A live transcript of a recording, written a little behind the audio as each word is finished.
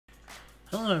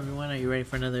Hello everyone, are you ready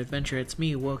for another adventure? It's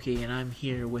me, Wokey, and I'm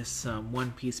here with some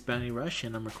One Piece Bounty Rush,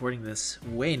 and I'm recording this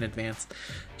way in advance,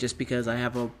 just because I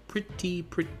have a pretty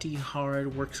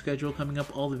hard work schedule coming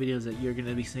up. All the videos that you're going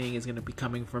to be seeing is going to be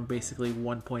coming from basically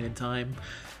one point in time,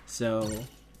 so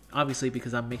obviously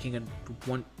because I'm making a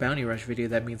one Bounty Rush video,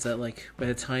 that means that like by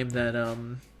the time that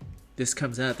this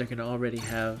comes out, they're going to already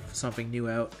have something new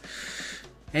out.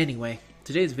 Anyway,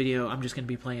 today's video, I'm just going to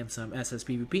be playing some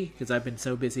SSPVP, because I've been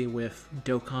so busy with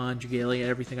Dokkan, Jugalia, and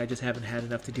everything, I just haven't had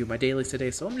enough to do my dailies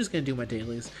today, so I'm just going to do my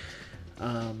dailies.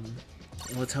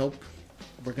 Let's hope,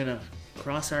 we're going to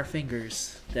cross our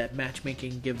fingers that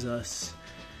matchmaking gives us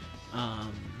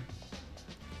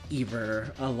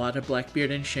either a lot of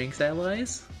Blackbeard and Shanks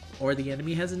allies, or the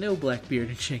enemy has no Blackbeard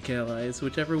and Shank allies,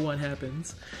 whichever one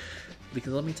happens.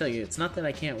 Because let me tell you, it's not that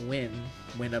I can't win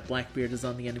when a Blackbeard is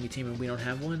on the enemy team and we don't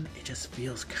have one, it just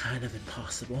feels kind of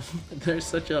impossible. There's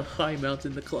such a high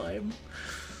mountain to climb.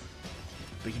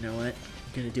 But you know what?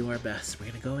 We're gonna do our best. We're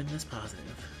gonna go in this positive.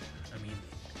 I mean,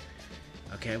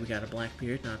 okay, we got a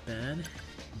Blackbeard, not bad.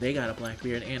 They got a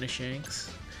Blackbeard and a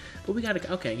Shanks. But we got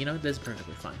a, okay, you know, this is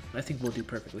perfectly fine. I think we'll do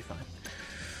perfectly fine.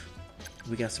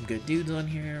 We got some good dudes on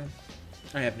here.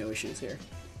 I have no issues here.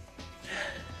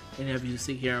 And as you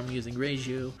see here, I'm using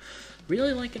Reiju.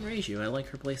 Really liking Reiju. I like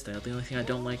her playstyle. The only thing I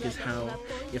don't like is how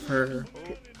if her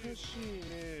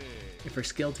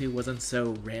skill 2 wasn't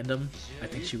so random, I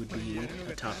think she would be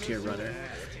a top tier runner.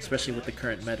 Especially with the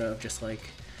current meta of just like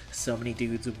so many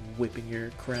dudes whipping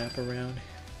your crap around.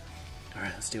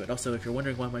 Alright, let's do it. Also, if you're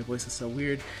wondering why my voice is so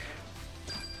weird,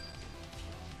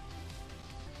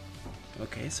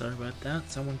 okay, sorry about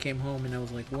that. Someone came home and I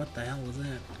was like, what the hell was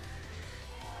that?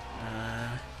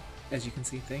 As you can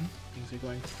see, things are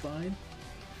going fine.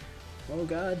 Oh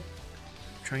god.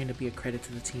 I'm trying to be a credit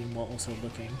to the team while also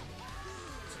looking.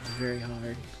 It's very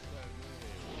hard.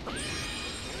 Alright,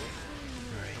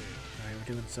 we're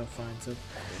doing so fine. So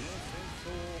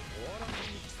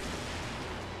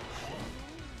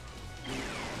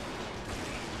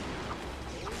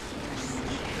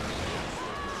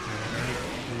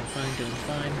doing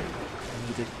fine. I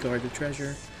need to guard the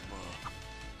treasure.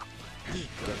 Get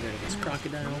rid of this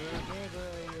crocodile.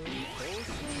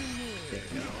 There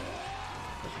we go.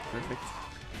 Perfect.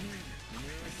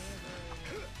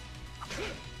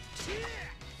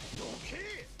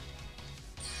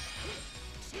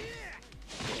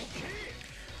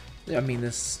 I mean,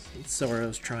 this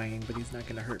Zoro's trying, but he's not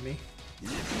gonna hurt me. I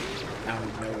don't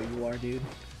even know where you are, dude.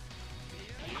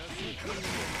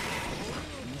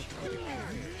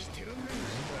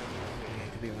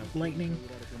 Could be with lightning.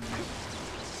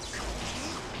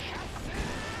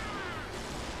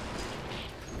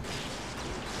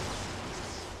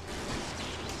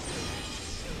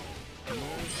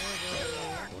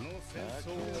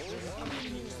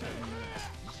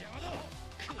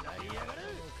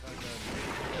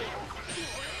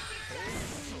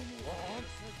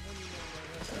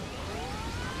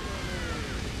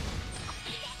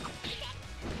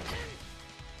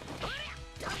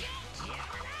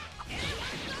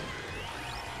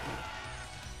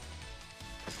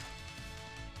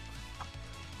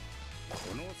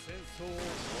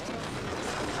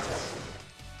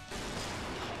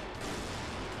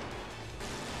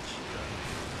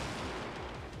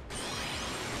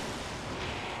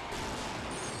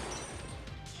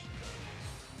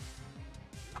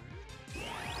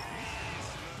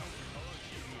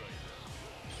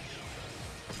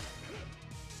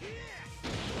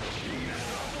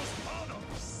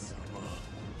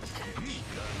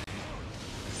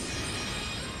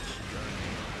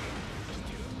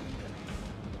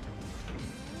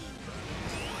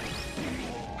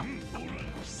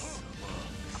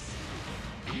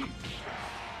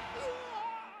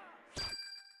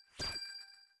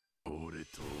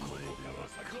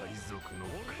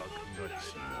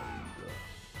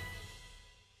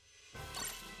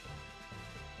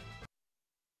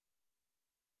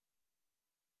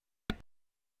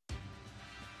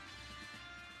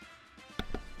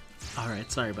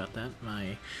 Alright, sorry about that.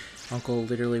 My uncle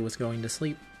literally was going to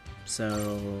sleep,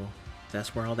 so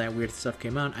that's where all that weird stuff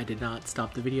came out. I did not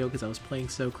stop the video because I was playing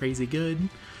so crazy good,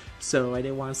 so I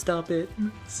didn't want to stop it,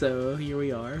 so here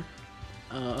we are.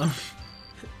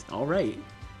 Alright.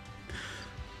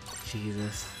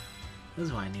 Jesus. This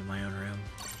is why I need my own room.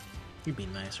 You'd be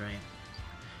nice, right?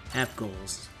 Have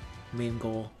goals. Main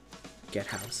goal, get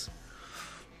house.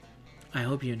 I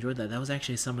hope you enjoyed that. That was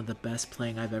actually some of the best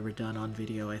playing I've ever done on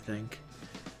video, I think.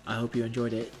 I hope you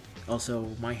enjoyed it. Also,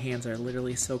 my hands are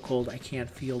literally so cold I can't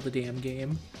feel the damn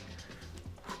game.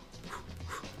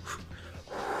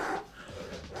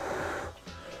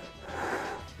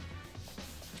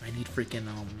 I need freaking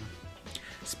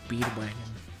Speedwagon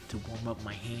to warm up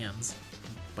my hands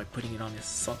by putting it on his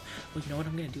son. Well, you know what?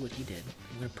 I'm gonna do what he did.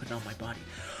 I'm gonna put it on my body.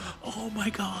 Oh my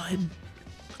god!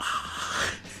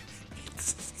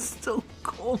 It's so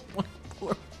cold, my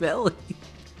poor belly.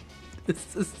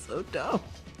 This is so dumb.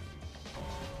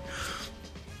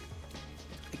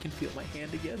 I can feel my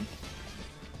hand again.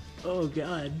 Oh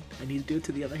god. I need to do it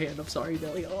to the other hand. I'm sorry,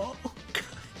 belly. Oh god.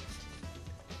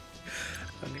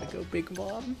 I'm gonna go Big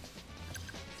Mom.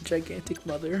 Gigantic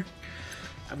Mother.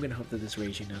 I'm gonna hope that this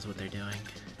Reiju knows what they're doing.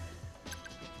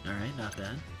 Alright, not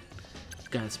bad.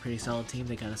 Got a pretty solid team.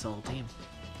 They got a solid team.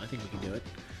 I think we can do it.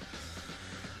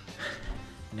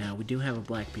 Now, we do have a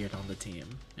Blackbeard on the team.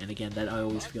 And again, that I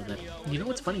always feel that... You know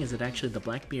what's funny is that actually the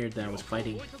Blackbeard that I was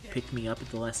fighting picked me up at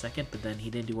the last second, but then he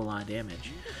didn't do a lot of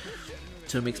damage.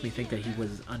 So it makes me think that he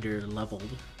was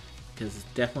under-leveled. Because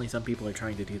definitely some people are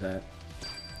trying to do that.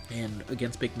 And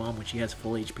against Big Mom, when she has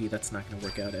full HP, that's not going to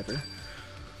work out ever.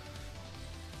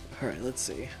 Alright, let's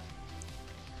see.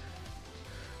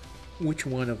 Which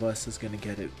one of us is going to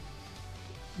get it?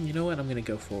 You know what? I'm going to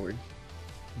go forward.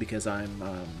 Because I'm,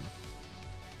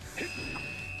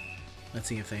 let's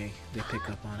see if they pick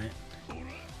up on it.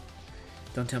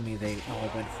 Don't tell me they all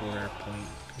went for a point.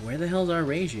 Where the hell's our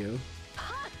Reiju?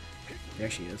 There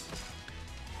she is.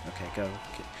 Okay, go.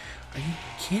 Are you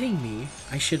kidding me?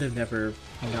 I should have never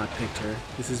not picked her.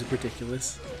 This is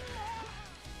ridiculous.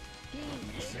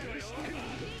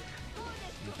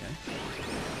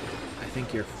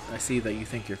 Okay. I see that you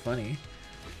think you're funny.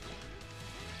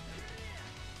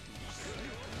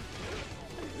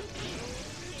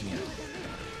 Yeah.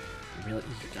 Really?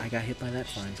 I got hit by that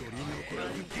fine.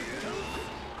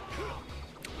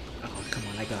 Oh, come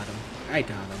on, I got him. I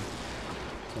got him.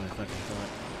 That's what I fucking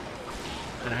thought.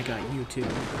 And I got you too.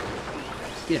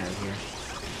 Get out of here.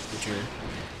 With your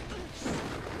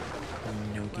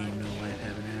no game, no life,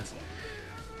 having ass.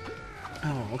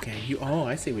 Oh, okay. Oh,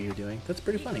 I see what you're doing. That's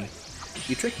pretty funny.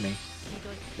 You tricked me.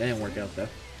 That didn't work out though.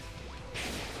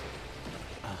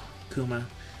 Oh, Kuma.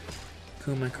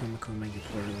 Kuma, you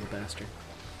poor little bastard.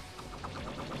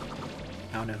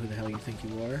 I don't know who the hell you think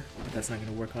you are, but that's not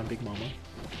gonna work on Big Mama.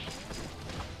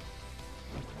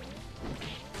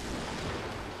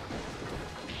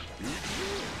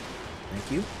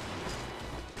 Thank you.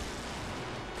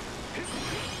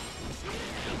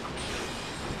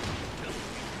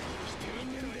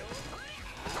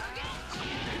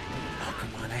 Oh,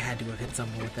 come on, I had to have hit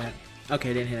someone with that. Okay,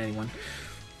 I didn't hit anyone.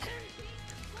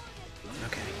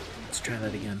 Okay, let's try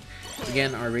that again.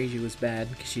 Again, our Reiju is bad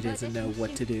because she doesn't know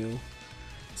what to do.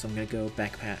 So I'm gonna go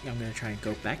backpack. I'm gonna try and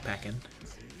go backpacking.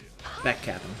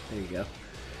 Backcapping. There you go.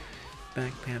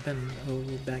 Backpapping. Oh,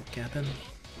 backcapping.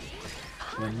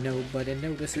 When nobody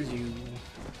notices you.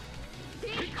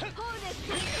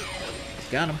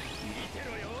 Got him.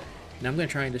 Now I'm gonna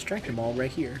try and distract them all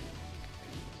right here.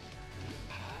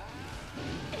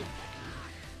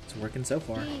 It's working so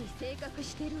far.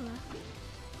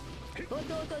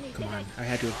 Come on, I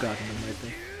had to have gotten him right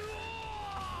there.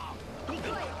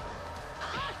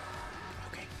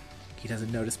 Okay, he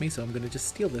doesn't notice me, so I'm gonna just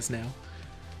steal this now.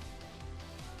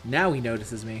 Now he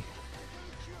notices me.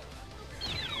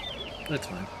 That's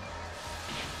fine.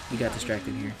 We got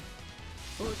distracted here.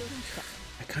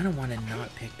 I kind of want to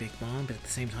not pick Big Mom, but at the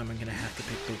same time I'm gonna have to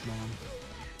pick Big Mom.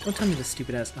 Don't tell me this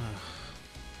stupid ass... Oh.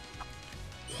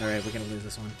 Alright, we're gonna lose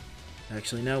this one.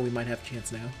 Actually, no, we might have a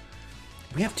chance now.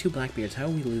 We have two Blackbeards. How are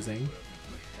we losing?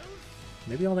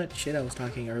 Maybe all that shit I was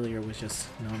talking earlier was just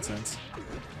nonsense.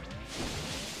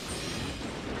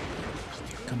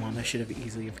 Come on, that should have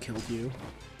easily have killed you.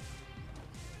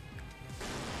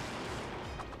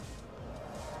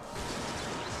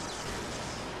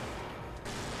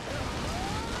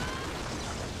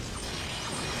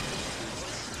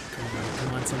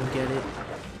 Come on, someone get it.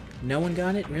 No one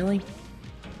got it? Really?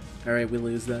 Alright, we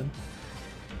lose then.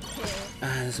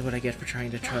 This is what I get for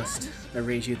trying to trust a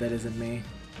Reiju that isn't me.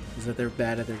 Is that they're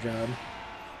bad at their job.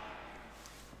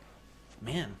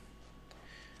 Man.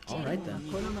 Alright then.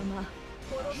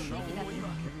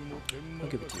 I'll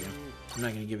give it to you. I'm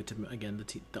not going to give it to, again,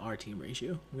 our team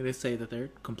Reiju. I'm going to say that they're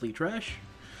complete trash.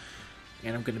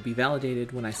 And I'm going to be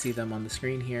validated when I see them on the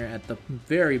screen here at the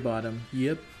very bottom.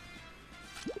 Yep.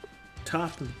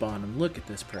 Top to the bottom. Look at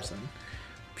this person.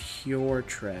 Pure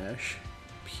trash.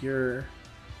 Pure...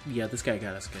 Yeah, this guy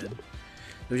got us good. There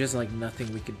was just like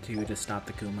nothing we could do to stop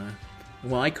the Kuma.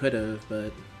 Well, I could have,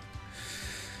 but...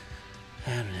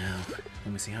 I don't know.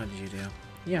 Let me see, how did you do?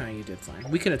 Yeah, you did fine.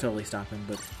 We could have totally stopped him,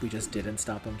 but we just didn't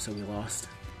stop him, so we lost.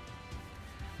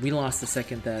 We lost the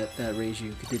second that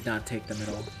Reiju did not take the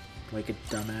middle. Like a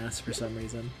dumbass for some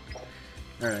reason.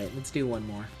 Alright, let's do one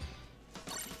more.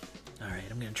 Alright,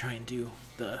 I'm gonna try and do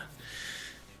the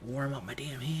warm up my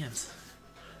damn hands.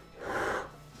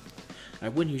 I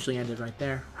wouldn't usually end it right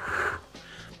there,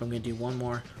 but I'm gonna do one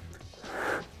more.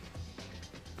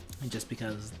 Just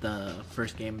because the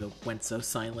first game went so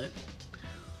silent.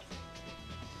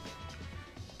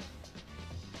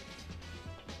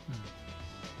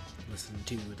 Listen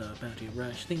to the Bounty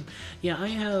Rush theme. Yeah, I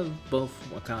have both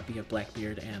a copy of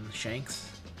Blackbeard and Shanks.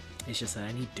 It's just that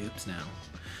I need dupes now.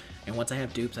 And once I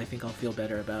have dupes, I think I'll feel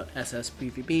better about SS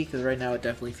PvP, because right now it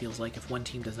definitely feels like if one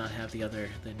team does not have the other,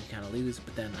 then you kind of lose.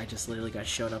 But then I just literally got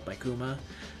shown up by Kuma,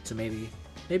 so maybe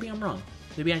I'm wrong.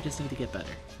 Maybe I just need to get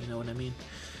better. You know what I mean?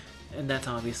 And that's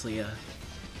obviously a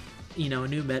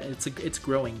new meta. It's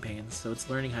growing pains, so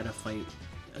it's learning how to fight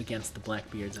against the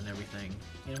Blackbeards and everything,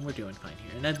 and we're doing fine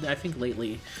here. And I think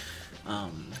lately,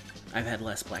 I've had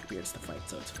less Blackbeards to fight,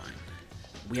 so it's fine.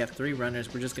 We have 3 runners.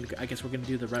 I guess we're gonna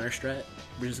do the runner strat.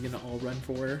 We're just gonna all run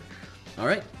for her. All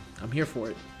right, I'm here for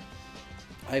it.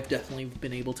 I've definitely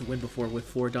been able to win before with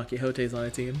 4 Don Quixotes on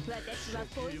a team.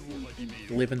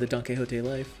 Living the Don Quixote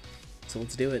life. So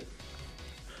let's do it.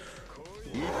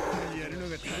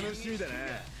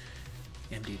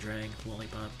 MD drag,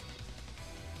 lollipop.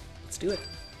 Let's do it.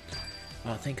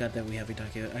 Oh, thank God that we have a Don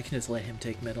Quixote. I can just let him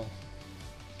take middle.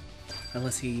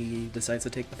 Unless he decides to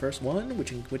take the first one,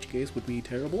 which in which case would be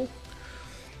terrible.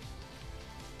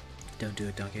 Don't do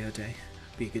it, Don Quixote.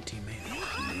 Be a good teammate.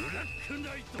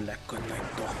 Black Knight.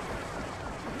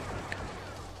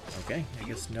 Okay, I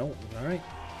guess no. Alright.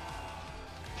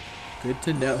 Good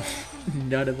to know.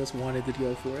 None of us wanted to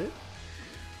go for it.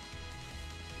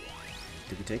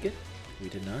 Did we take it? We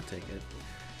did not take it.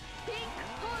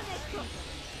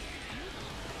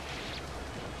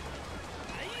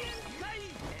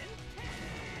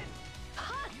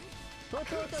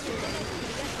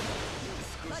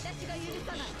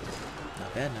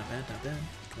 Not bad, not bad, not bad.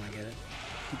 Come on, get it.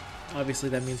 Obviously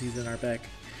that means he's in our back.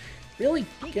 Really?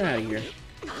 Get out of here.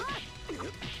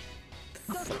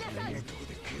 Fuck out of here.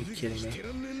 Are you kidding me?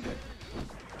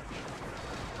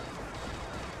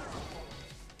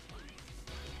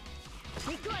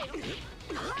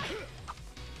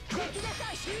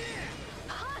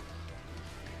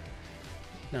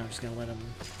 No, I'm just gonna let him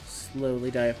slowly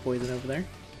die of poison over there.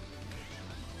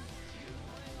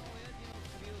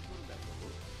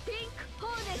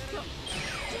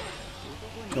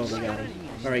 Totally got him.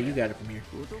 Alright, you got it from here.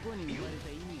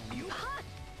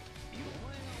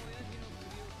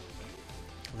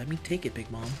 Let me take it, Big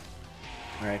Mom.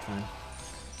 Alright, fine.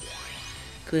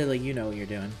 Clearly you know what you're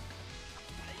doing.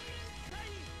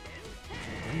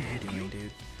 What are you doing,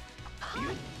 dude?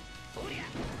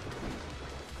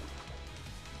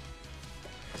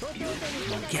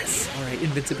 Yes! Alright,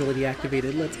 invincibility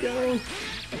activated. Let's go!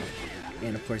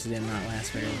 And of course it did not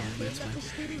last very long, but it's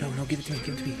fine. No, no, give it to me,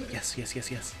 give it to me. Yes, yes, yes,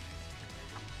 yes.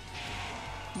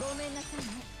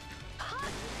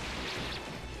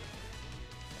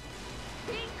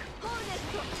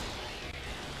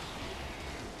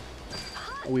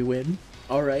 We win.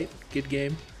 Alright, good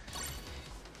game.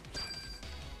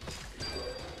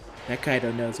 That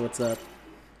Kaido knows what's up.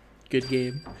 Good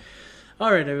game.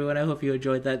 Alright everyone, I hope you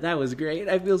enjoyed that. That was great.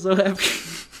 I feel so happy.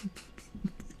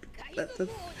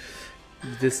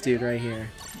 This dude right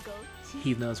here,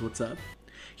 he knows what's up.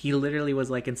 He literally was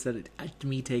like, instead of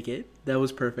me take it. That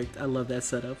was perfect. I love that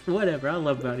setup. Whatever, I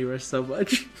love Bounty Rush so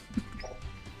much.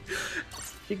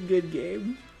 Such a good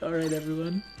game. Alright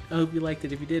everyone, I hope you liked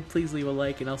it. If you did, please leave a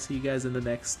like and I'll see you guys in the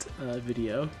next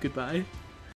video. Goodbye.